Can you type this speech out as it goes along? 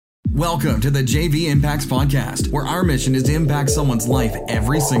Welcome to the JV Impacts Podcast, where our mission is to impact someone's life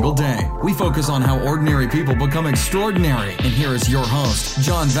every single day. We focus on how ordinary people become extraordinary. And here is your host,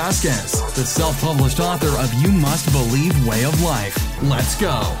 John Vasquez, the self-published author of You Must Believe Way of Life. Let's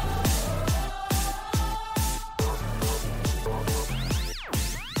go.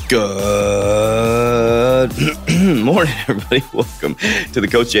 Good morning, everybody. Welcome to the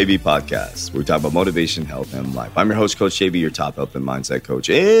Coach JV Podcast, where we talk about motivation, health, and life. I'm your host, Coach JV, your top health and mindset coach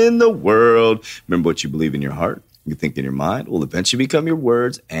in the world. Remember, what you believe in your heart, you think in your mind, will eventually become your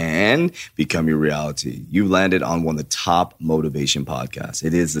words and become your reality. You landed on one of the top motivation podcasts.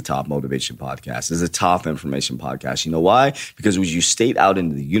 It is the top motivation podcast. It's a top information podcast. You know why? Because what you state out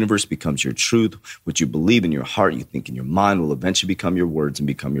into the universe becomes your truth. What you believe in your heart, you think in your mind, will eventually become your words and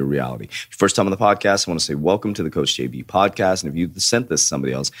become your reality. First time on the podcast, I want to say welcome to the Coach JV Podcast. And if you sent this to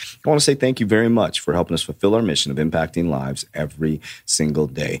somebody else, I want to say thank you very much for helping us fulfill our mission of impacting lives every single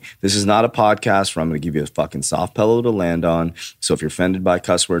day. This is not a podcast where I'm going to give you a fucking soft pillow to land on. So if you're offended by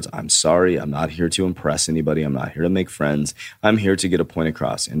cuss words, I'm sorry. I'm not here to impress anybody. I'm not here to make friends. I'm here to get a point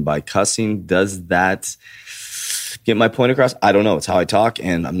across. And by cussing, does that get my point across? I don't know. It's how I talk,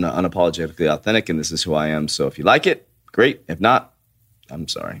 and I'm not unapologetically authentic, and this is who I am. So if you like it, great. If not, I'm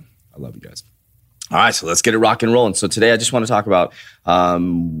sorry. I love you guys. All right, so let's get it rock and rolling. So today I just want to talk about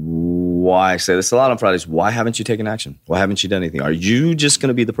why I say this a lot on Fridays. Why haven't you taken action? Why haven't you done anything? Are you just going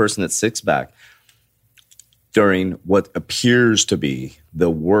to be the person that sits back during what appears to be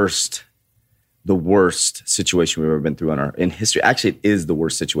the worst situation we've ever been through in history? Actually, it is the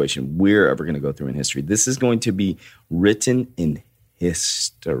worst situation we're ever going to go through in history. This is going to be written in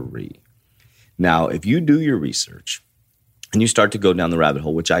history. Now, if you do your research and you start to go down the rabbit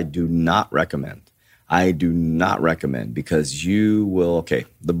hole, which I do not recommend, because you will,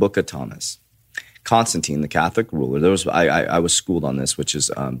 the Book of Thomas. Constantine, the Catholic ruler, I was schooled on this, which is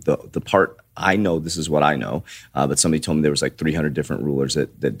the part I know. This is what I know, but somebody told me there was like 300 different rulers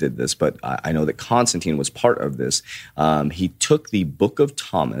that did this. But I know that Constantine was part of this. He took the Book of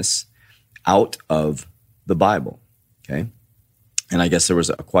Thomas out of the Bible. Okay. And I guess there was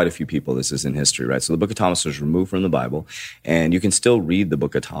quite a few people. This is in history, right? So the Book of Thomas was removed from the Bible, and you can still read the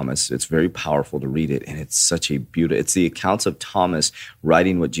Book of Thomas. It's very powerful to read it, and it's such a beautiful. It's the accounts of Thomas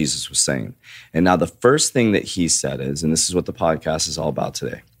writing what Jesus was saying. And now the first thing that he said is, and this is what the podcast is all about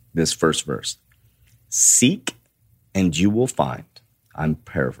today, this first verse: seek and you will find. I'm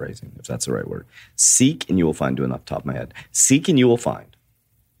paraphrasing, if that's the right word. Seek and you will find, doing off the top of my head. Seek and you will find.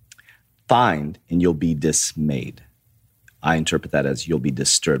 Find and you'll be dismayed. I interpret that as you'll be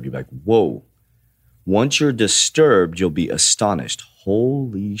disturbed. You'll be like, whoa. Once you're disturbed, you'll be astonished.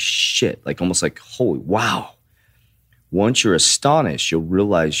 Holy shit. Like almost like, holy, wow. Once you're astonished, you'll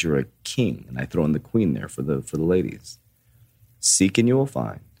realize you're a king. And I throw in the queen there for the ladies. Seek and you will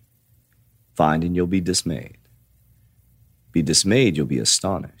find. Find and you'll be dismayed. Be dismayed, you'll be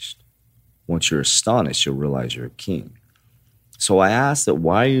astonished. Once you're astonished, you'll realize you're a king. So I ask that,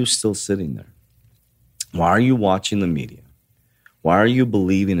 why are you still sitting there? Why are you watching the media? Why are you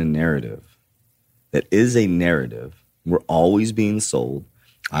believing a narrative that is a narrative we're always being sold?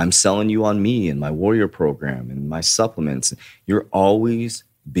 I'm selling you on me and my warrior program and my supplements. You're always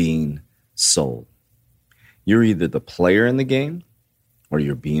being sold. You're either the player in the game or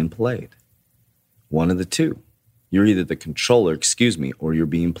you're being played. One of the two. You're either the controller, or you're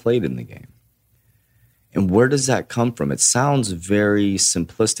being played in the game. And where does that come from? It sounds very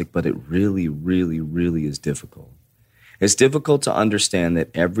simplistic, but it really, really, really is difficult. It's difficult to understand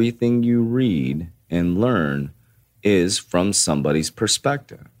that everything you read and learn is from somebody's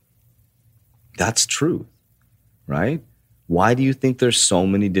perspective. That's truth, right? Why do you think there's so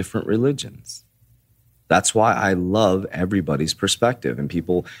many different religions? That's why I love everybody's perspective. And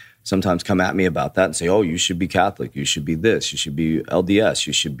people sometimes come at me about that and say, oh, you should be Catholic, you should be this, you should be LDS,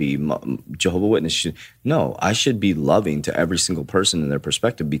 you should be Jehovah's Witness. No, I should be loving to every single person in their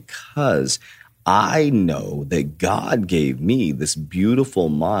perspective, because I know that God gave me this beautiful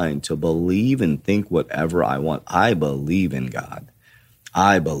mind to believe and think whatever I want. I believe in God.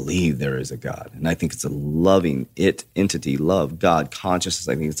 I believe there is a God. And I think it's a loving entity, love, God, consciousness.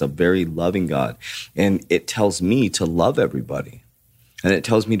 I think it's a very loving God. And it tells me to love everybody. And it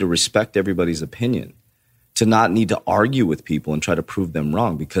tells me to respect everybody's opinion, to not need to argue with people and try to prove them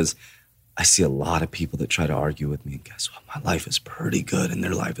wrong, because I see a lot of people that try to argue with me, and guess what? My life is pretty good and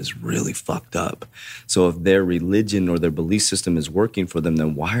their life is really fucked up. So if their religion or their belief system is working for them,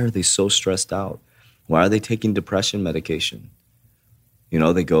 then why are they so stressed out? Why are they taking depression medication? You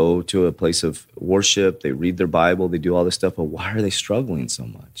know, they go to a place of worship, they read their Bible, they do all this stuff, but why are they struggling so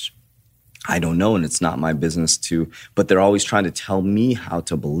much? I don't know, and it's not my business to, but they're always trying to tell me how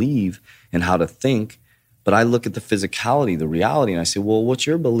to believe and how to think. But I look at the physicality, the reality, and I say, well, what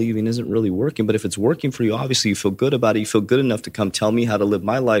you're believing isn't really working. But if it's working for you, obviously you feel good about it. You feel good enough to come tell me how to live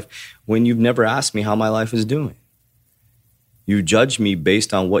my life when you've never asked me how my life is doing. You judge me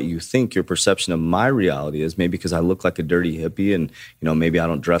based on what you think your perception of my reality is, maybe because I look like a dirty hippie and, maybe I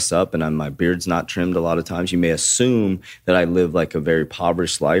don't dress up and my beard's not trimmed a lot of times. You may assume that I live like a very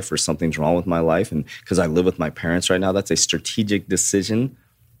impoverished life or something's wrong with my life. And because I live with my parents right now, that's a strategic decision.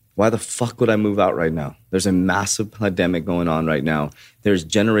 Why the fuck would I move out right now? There's a massive pandemic going on right now. There's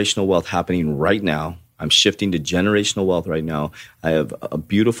generational wealth happening right now. I'm shifting to generational wealth right now. I have a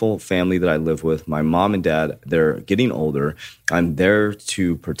beautiful family that I live with. My mom and dad, they're getting older. I'm there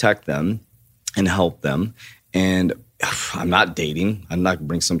to protect them and help them. And I'm not dating. I'm not going to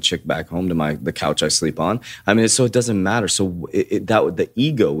bring some chick back home to the couch I sleep on. I mean, so it doesn't matter. So the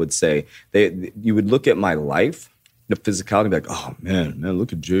ego would say, you would look at my life, the physicality, be like, oh, man,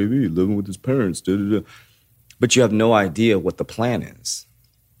 look at JV living with his parents. But you have no idea what the plan is.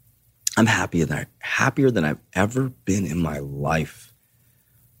 I'm happier than I've ever been in my life.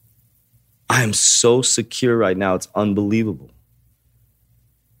 I am so secure right now. It's unbelievable.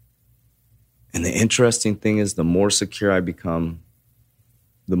 And the interesting thing is, the more secure I become,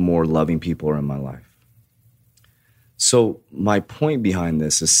 the more loving people are in my life. So my point behind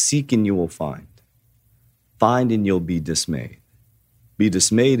this is, seek and you will find. Find and you'll be dismayed. Be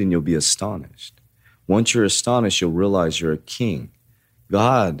dismayed and you'll be astonished. Once you're astonished, you'll realize you're a king.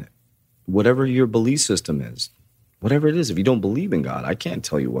 God, whatever your belief system is, whatever it is, if you don't believe in God, I can't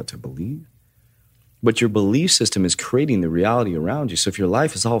tell you what to believe. But your belief system is creating the reality around you. So if your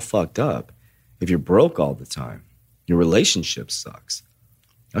life is all fucked up, if you're broke all the time, your relationship sucks,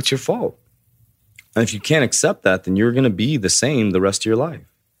 that's your fault. And if you can't accept that, then you're going to be the same the rest of your life.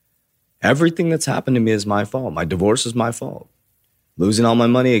 Everything that's happened to me is my fault. My divorce is my fault. Losing all my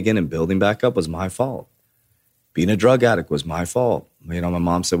money again and building back up was my fault. Being a drug addict was my fault. My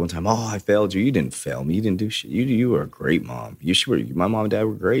mom said one time, oh, I failed you. You didn't fail me. You didn't do shit. You were a great mom. My mom and dad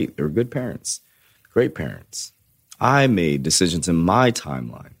were great. They were good parents, great parents. I made decisions in my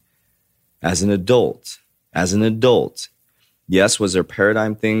timeline as an adult. Yes, was there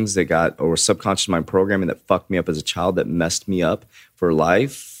paradigm things that or subconscious mind programming that fucked me up as a child that messed me up for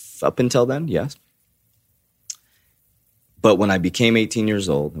life up until then? Yes. But when I became 18 years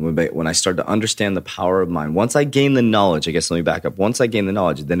old, and when I started to understand the power of mind, once I gained the knowledge, let me back up. Once I gained the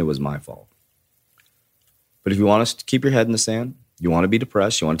knowledge, then it was my fault. But if you want to keep your head in the sand, you want to be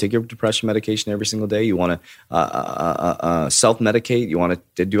depressed, you want to take your depression medication every single day, you want to self-medicate, you want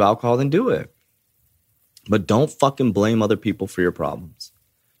to do alcohol, then do it. But don't fucking blame other people for your problems.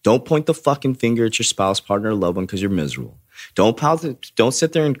 Don't point the fucking finger at your spouse, partner, or loved one because you're miserable. Don't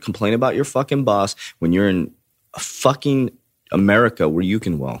sit there and complain about your fucking boss when you're in fucking America where you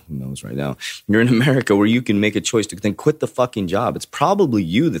can, who knows right now, you're in America where you can make a choice to then quit the fucking job. It's probably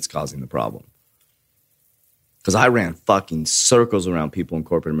you that's causing the problem. Because I ran fucking circles around people in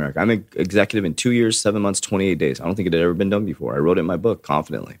corporate America. I'm an executive in 2 years, 7 months, 28 days. I don't think it had ever been done before. I wrote it in my book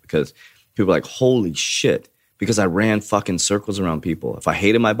confidently because people are like, holy shit, because I ran fucking circles around people. If I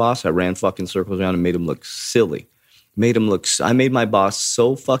hated my boss, I ran fucking circles around and made him look silly. I made my boss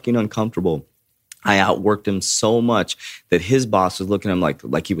so fucking uncomfortable. I outworked him so much that his boss was looking at him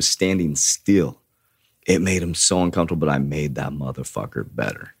like he was standing still. It made him so uncomfortable, but I made that motherfucker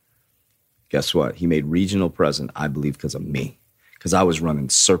better. Guess what? He made regional president, I believe, because of me. Because I was running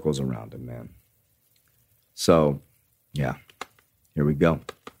circles around him, man. So, yeah. Here we go.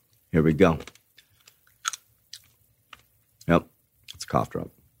 Yep. It's a cough drop.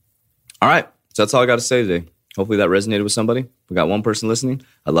 All right. So that's all I got to say today. Hopefully that resonated with somebody. We got one person listening.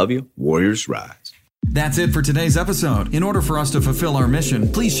 I love you. Warriors rise. That's it for today's episode. In order for us to fulfill our mission,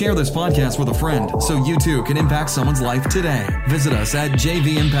 please share this podcast with a friend so you too can impact someone's life today. Visit us at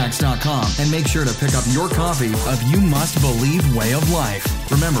jvimpacts.com and make sure to pick up your copy of You Must Believe Way of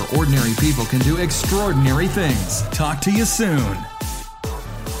Life. Remember, ordinary people can do extraordinary things. Talk to you soon.